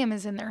museum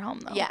is in their home,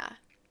 though. Yeah.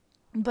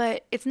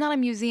 But it's not a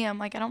museum.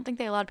 Like, I don't think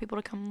they allowed people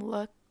to come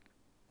look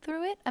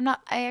through it.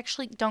 I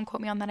actually, don't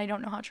quote me on that. I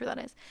don't know how true that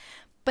is.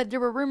 But there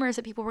were rumors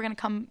that people were going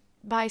to come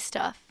buy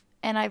stuff.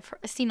 And I've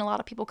seen a lot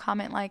of people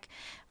comment, like,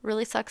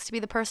 really sucks to be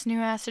the person who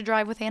has to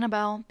drive with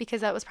Annabelle, because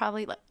that was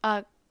probably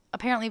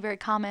apparently very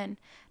common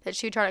that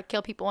she would try to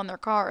kill people in their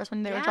cars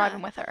when they were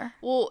driving with her.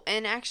 Well,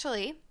 and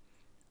actually,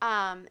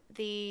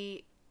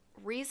 the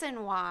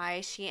reason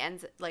why she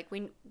ends, like,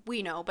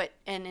 we know, but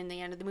and in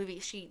the end of the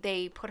movie,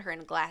 they put her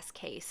in a glass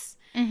case.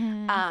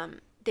 Mm-hmm.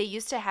 They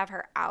used to have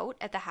her out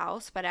at the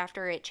house, but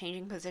after it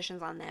changing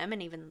positions on them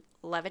and even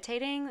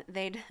levitating,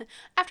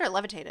 after it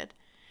levitated,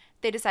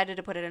 they decided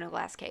to put it in a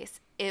glass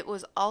case. It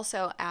was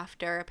also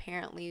after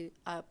apparently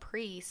a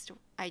priest,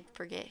 I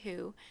forget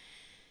who,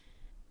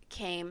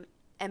 came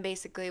and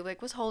basically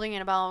like was holding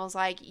Annabelle and was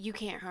like, "You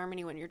can't harm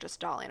anyone. You're just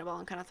doll Annabelle,"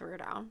 and kind of threw her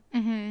down.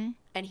 Mm-hmm.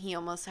 And he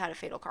almost had a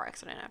fatal car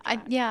accident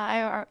after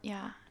that.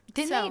 Yeah.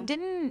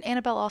 Didn't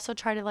Annabelle also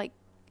try to like?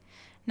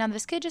 Now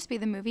this could just be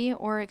the movie,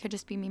 or it could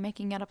just be me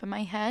making it up in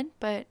my head.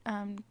 But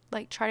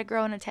like try to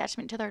grow an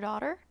attachment to their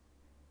daughter.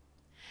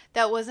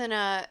 That wasn't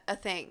a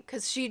thing,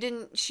 because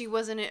she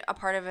wasn't a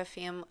part of a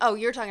family. Oh,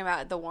 you're talking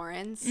about the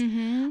Warrens?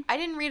 Mm-hmm. I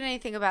didn't read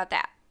anything about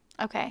that.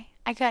 Okay.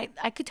 I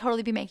could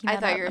totally be making that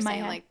up. I thought you were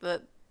saying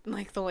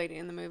like the lady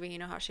in the movie, you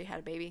know how she had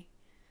a baby?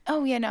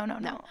 Oh, yeah, no.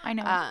 I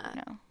know.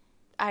 No.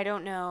 I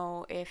don't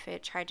know if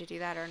it tried to do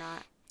that or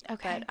not.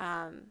 Okay.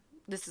 But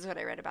this is what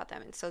I read about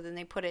them. And so then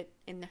they put it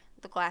in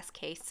the glass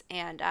case,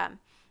 and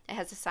it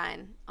has a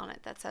sign on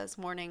it that says,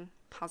 "Warning,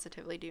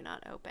 positively do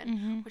not open,"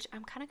 mm-hmm. which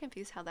I'm kind of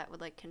confused how that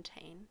would like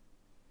contain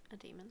a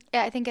demon.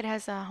 Yeah, I think it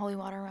has holy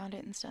water around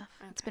it and stuff.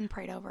 Okay. It's been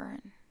prayed over.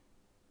 And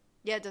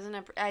yeah,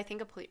 I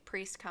think a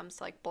priest comes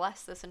to like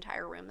bless this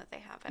entire room that they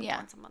have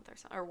once a month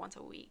or once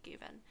a week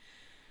even.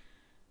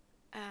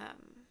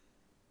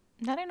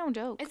 That ain't no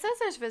joke. It says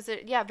there's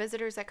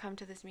visitors that come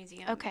to this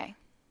museum. Okay.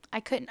 I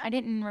couldn't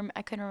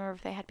remember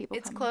if they had people.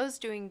 It's coming.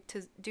 Closed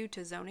due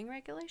to zoning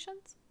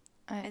regulations.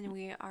 And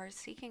we are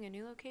seeking a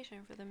new location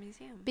for the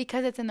museum.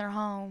 Because it's in their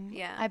home.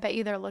 Yeah. I bet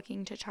you they're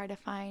looking to try to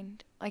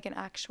find, like, an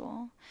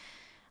actual...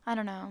 I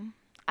don't know.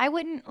 I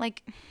wouldn't,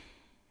 like...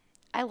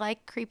 I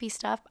like creepy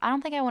stuff. I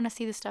don't think I want to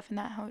see the stuff in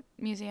that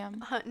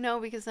museum. No,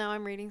 because now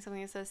I'm reading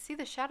something that says, "See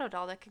the shadow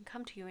doll that can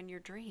come to you in your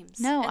dreams.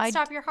 No, and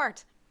stop your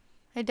heart."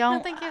 I don't...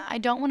 No, thank you. I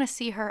don't want to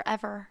see her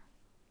ever.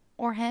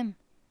 Or him.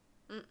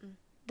 Mm-mm.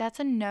 That's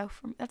a no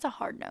that's a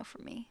hard no for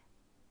me.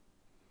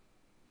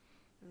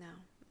 No.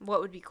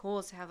 What would be cool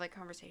is to have like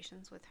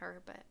conversations with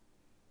her, but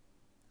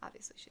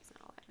obviously she's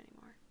not alive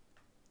anymore.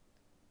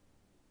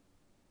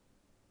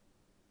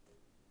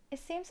 Is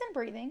Samson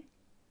breathing?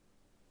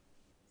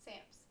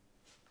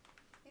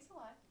 He's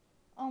alive.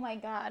 Oh my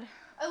god.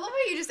 I love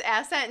how you just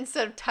asked that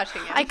instead of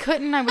touching him. I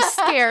couldn't. I was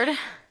scared.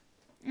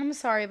 I'm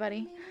sorry,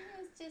 buddy. Maybe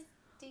he was just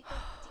deep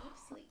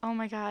sleep. Oh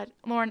my god.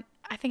 Lauren,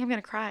 I think I'm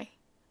going to cry.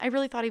 I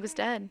really thought he was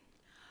dead.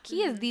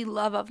 He is the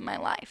love of my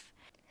life.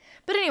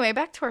 But anyway,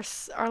 back to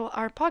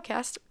our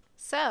podcast.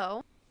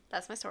 So,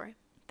 that's my story.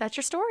 That's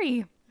your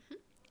story. Mm-hmm.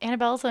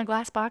 Annabelle's in a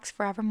glass box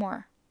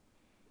forevermore.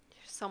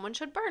 Someone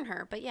should burn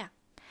her, but yeah.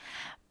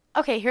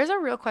 Okay, here's a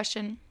real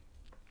question.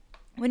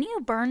 When you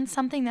burn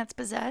something that's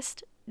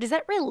possessed, does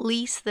that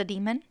release the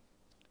demon?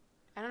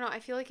 I don't know.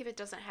 I feel like if it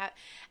doesn't have,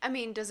 I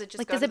mean, does it just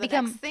like, go to the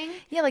next thing?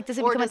 Yeah, like, does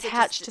it become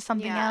attached to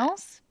something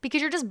else? Because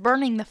you're just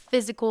burning the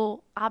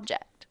physical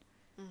object.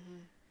 Mm-hmm.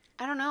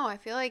 I don't know. I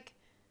feel like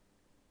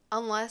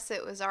unless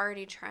it was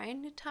already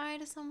trying to tie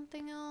to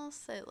something else,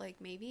 that, like,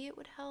 maybe it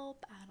would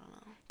help. I don't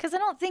know. Because I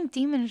don't think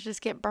demons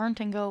just get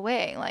burnt and go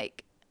away.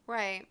 Like,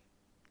 right.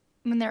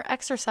 When they're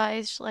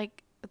exorcised,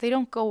 like, they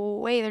don't go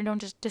away. They don't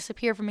just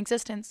disappear from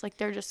existence. Like,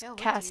 they're just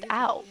cast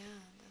out. Yeah,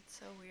 that's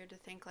so weird to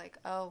think, like,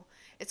 oh,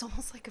 it's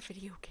almost like a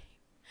video game.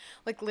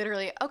 Like,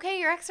 literally, okay,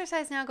 you're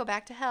exorcised now, go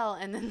back to hell,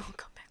 and then they'll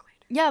come back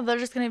later. Yeah, they're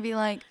just going to be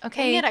like,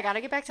 okay. Dang it, I got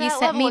to get back to that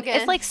level again.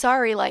 It's like,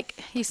 sorry,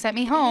 like, you sent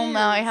me home,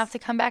 now I have to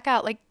come back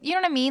out. Like, you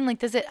know what I mean? Like,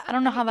 does it, I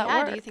don't know how that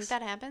works. Do you think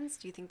that happens?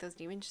 Do you think those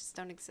demons just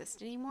don't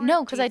exist anymore?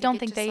 No, because I don't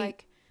think they,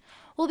 like...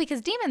 Well,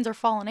 because demons are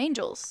fallen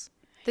angels.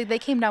 They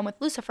came down with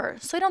Lucifer.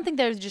 So I don't think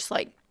they're just,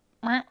 like,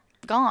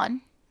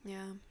 gone.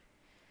 Yeah.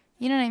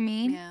 You know what I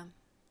mean? Yeah.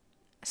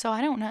 So I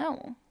don't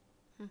know.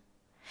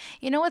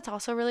 You know what's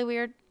also really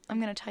weird? I'm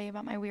going to tell you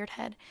about my weird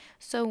head.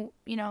 So,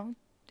 you know,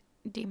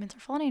 demons are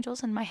fallen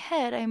angels. In my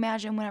head, I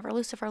imagine whenever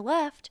Lucifer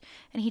left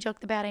and he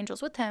took the bad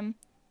angels with him,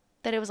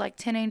 that it was like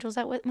 10 angels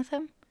that went with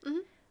him. Mm-hmm.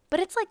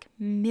 But it's like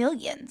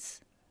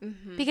millions.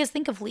 Mm-hmm. Because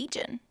think of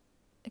Legion.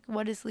 Like,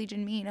 what does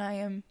Legion mean? I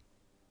am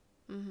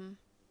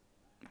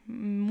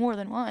more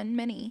than one,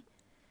 many.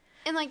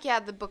 And, like, yeah,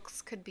 the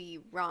books could be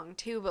wrong,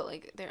 too, but,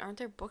 like, aren't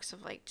there books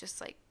of, like,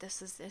 just, like,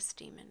 this is this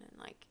demon, and,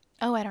 like...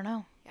 Oh, I don't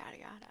know. Yada,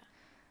 yada.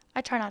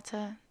 I try not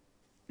to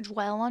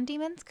dwell on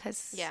demons,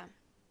 because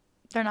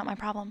they're not my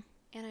problem.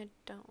 And I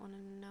don't want to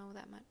know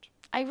that much.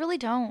 I really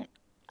don't.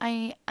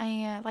 I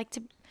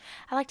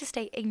like to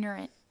stay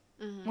ignorant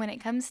when it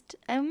comes to...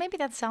 And maybe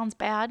that sounds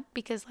bad,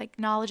 because, like,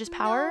 knowledge is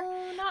power.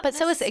 No, not but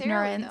so is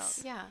ignorance.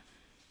 Though. Yeah.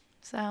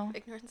 So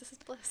ignorance is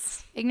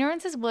bliss.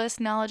 Ignorance is bliss,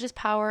 knowledge is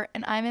power,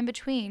 and I'm in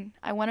between.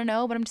 I want to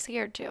know, but I'm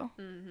scared to.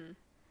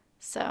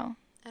 So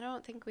I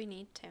don't think we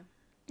need to.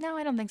 No,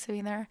 I don't think so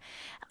either.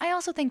 I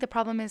also think the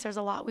problem is there's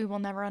a lot we will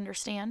never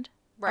understand.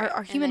 Right.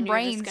 Our human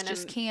brains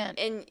just can't.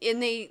 And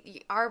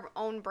our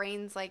own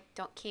brains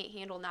can't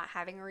handle not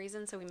having a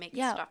reason, so we make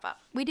stuff up.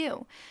 We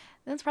do.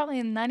 That's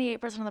probably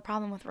 98% of the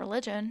problem with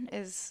religion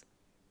is,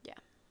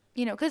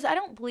 you know, because I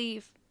don't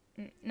believe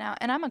now,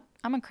 and I'm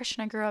a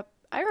Christian. I grew up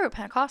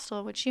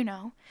Pentecostal, which you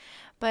know,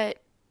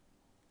 but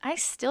I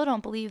still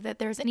don't believe that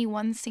there's any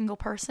one single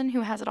person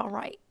who has it all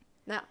right.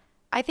 No.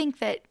 I think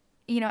that,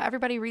 you know,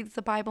 everybody reads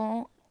the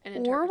Bible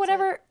or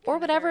whatever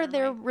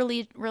their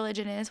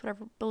religion is,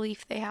 whatever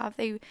belief they have.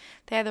 They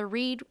either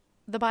read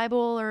the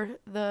Bible or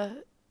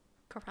the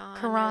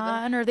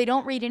Quran or they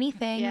don't read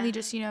anything. Yeah. They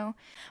just, you know,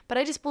 but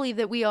I just believe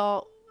that we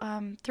all,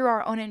 through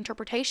our own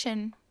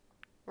interpretation.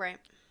 Right.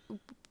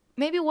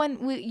 Maybe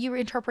you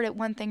interpreted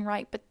one thing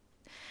right, but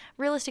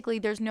realistically,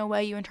 there's no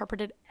way you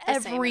interpreted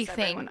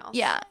everything.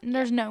 Yeah,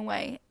 there's no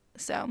way.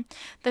 So,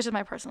 that's just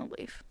my personal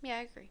belief. Yeah,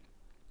 I agree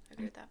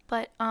with that.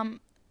 But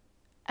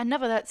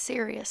enough of that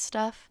serious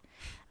stuff.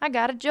 I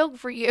got a joke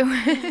for you.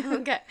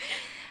 Okay.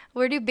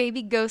 Where do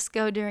baby ghosts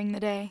go during the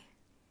day?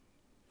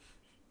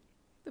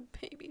 The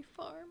baby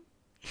farm.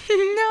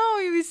 No,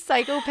 you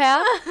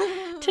psychopath.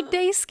 To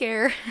day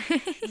scare.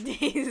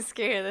 Day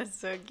scare, that's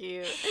so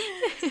cute.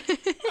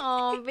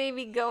 Oh,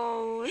 baby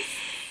ghosts.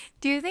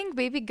 Do you think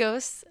baby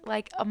ghosts,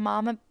 like a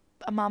mama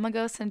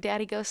ghost and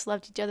daddy ghost,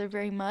 loved each other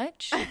very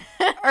much?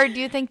 Or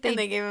do you think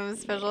they gave him a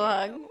special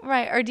hug?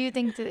 Right. Or do you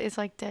think that it's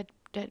like dead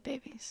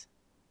babies?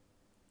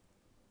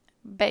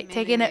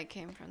 Maybe that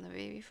came from the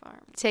baby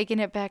farm. Taking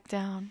it back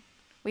down.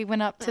 We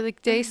went up to the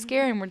day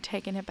scare and we're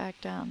taking it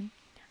back down.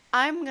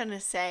 I'm going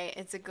to say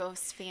it's a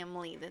ghost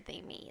family that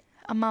they made.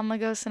 A mama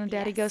ghost and a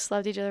daddy ghost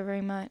loved each other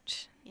very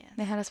much. Yes.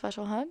 They had a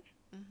special hug?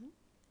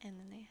 Mm-hmm. And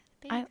then they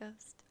had a baby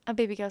ghost. A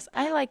baby ghost.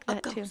 I like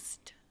that too.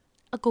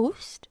 A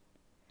ghost?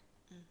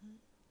 Mm-hmm.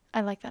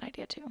 I like that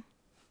idea too.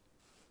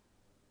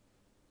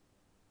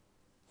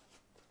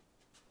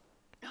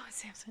 Oh,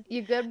 Samson.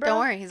 You good, bro? Don't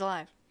worry, he's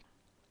alive.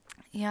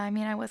 Yeah, I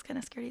mean, I was kind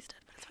of scared he's dead,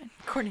 but it's fine.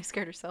 Courtney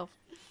scared herself.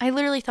 I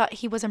literally thought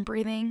he wasn't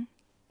breathing.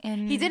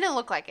 And he didn't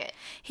look like it.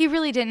 He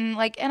really didn't.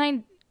 Like,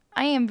 and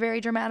I am very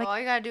dramatic. All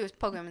you gotta do is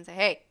poke him and say,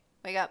 hey,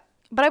 wake up.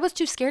 But I was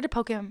too scared to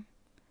poke him.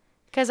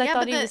 Because I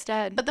thought he was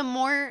dead. But the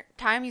more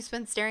time you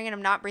spend staring at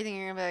him not breathing,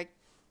 you're going to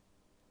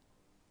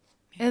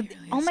be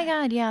like... Oh my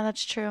God, yeah,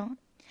 that's true.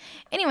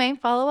 Anyway,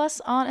 follow us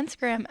on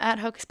Instagram at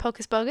Hocus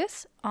Pocus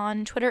Bogus,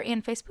 on Twitter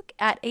and Facebook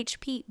at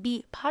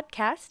HPB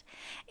Podcast,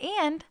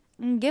 and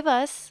give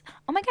us...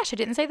 Oh my gosh, I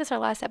didn't say this our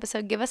last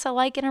episode. Give us a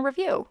like and a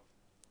review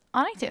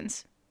on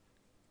iTunes.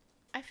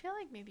 I feel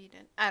like maybe you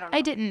did. I don't know.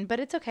 I didn't, but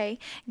it's okay.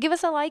 Give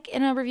us a like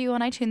and a review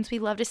on iTunes. We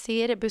love to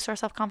see it. It boosts our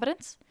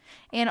self-confidence.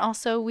 And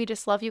also, we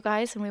just love you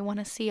guys, and we want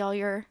to see all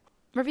your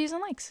reviews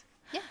and likes.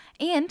 Yeah.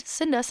 And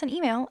send us an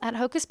email at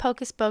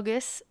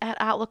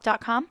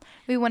hocuspocusbogus@outlook.com.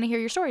 We want to hear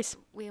your stories.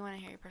 We want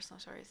to hear your personal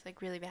stories, like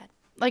really bad.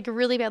 Like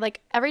really bad. Like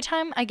every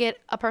time I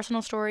get a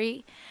personal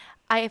story,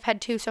 I have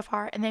had 2 so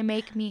far, and they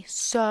make me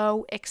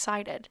so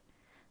excited.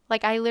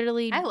 Like I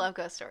love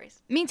ghost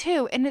stories. Me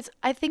too. And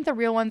I think the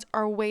real ones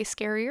are way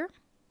scarier.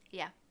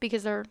 Yeah.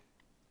 because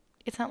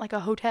it's not like a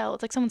hotel.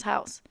 It's like someone's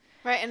house.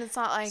 Right, and it's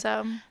not like,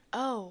 so,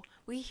 oh,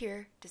 we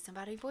hear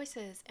disembodied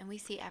voices and we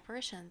see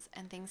apparitions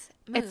and things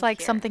move. It's like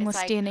here. something was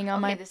like, standing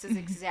on my... this is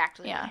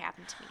exactly what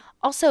happened to me.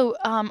 Also,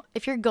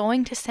 if you're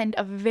going to send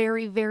a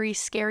very, very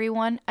scary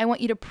one, I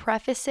want you to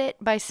preface it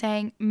by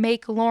saying,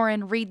 make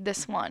Lauren read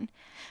this one.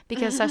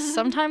 Because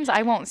sometimes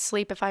I won't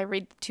sleep if I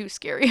read too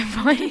scary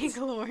ones. Make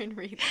Lauren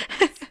read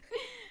this.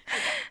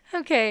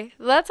 Okay,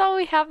 that's all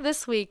we have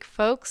this week,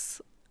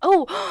 folks.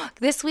 Oh,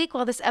 this week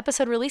while this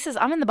episode releases,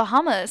 I'm in the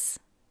Bahamas.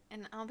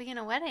 And I'll be in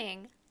a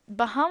wedding.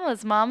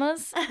 Bahamas,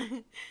 mamas.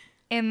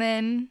 And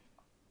then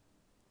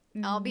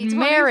I'll be 25.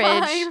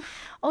 Marriage.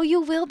 Oh,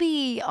 you will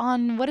be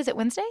on, what is it,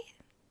 Wednesday?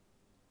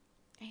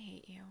 I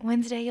hate you.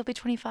 Wednesday, you'll be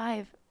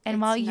 25. And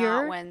it's while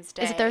not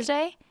Wednesday. Is it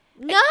Thursday?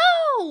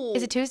 No!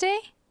 Is it Tuesday?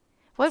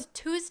 What? It's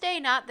Tuesday,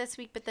 not this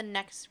week, but the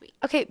next week.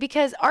 Okay,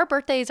 because our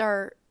birthdays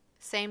are...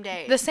 Same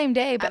day. The same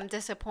day, but... I'm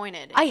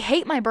disappointed. I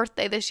hate my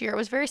birthday this year. It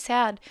was very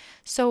sad.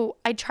 So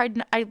I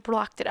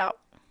blocked it out.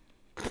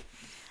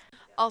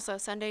 Also,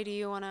 Sunday, do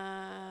you want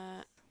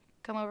to...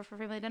 come over for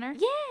family dinner?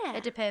 Yeah.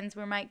 It depends.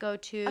 We might go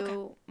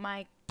to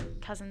my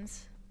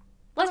cousin's.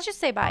 Let's just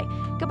say bye.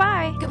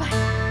 Goodbye.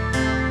 Goodbye.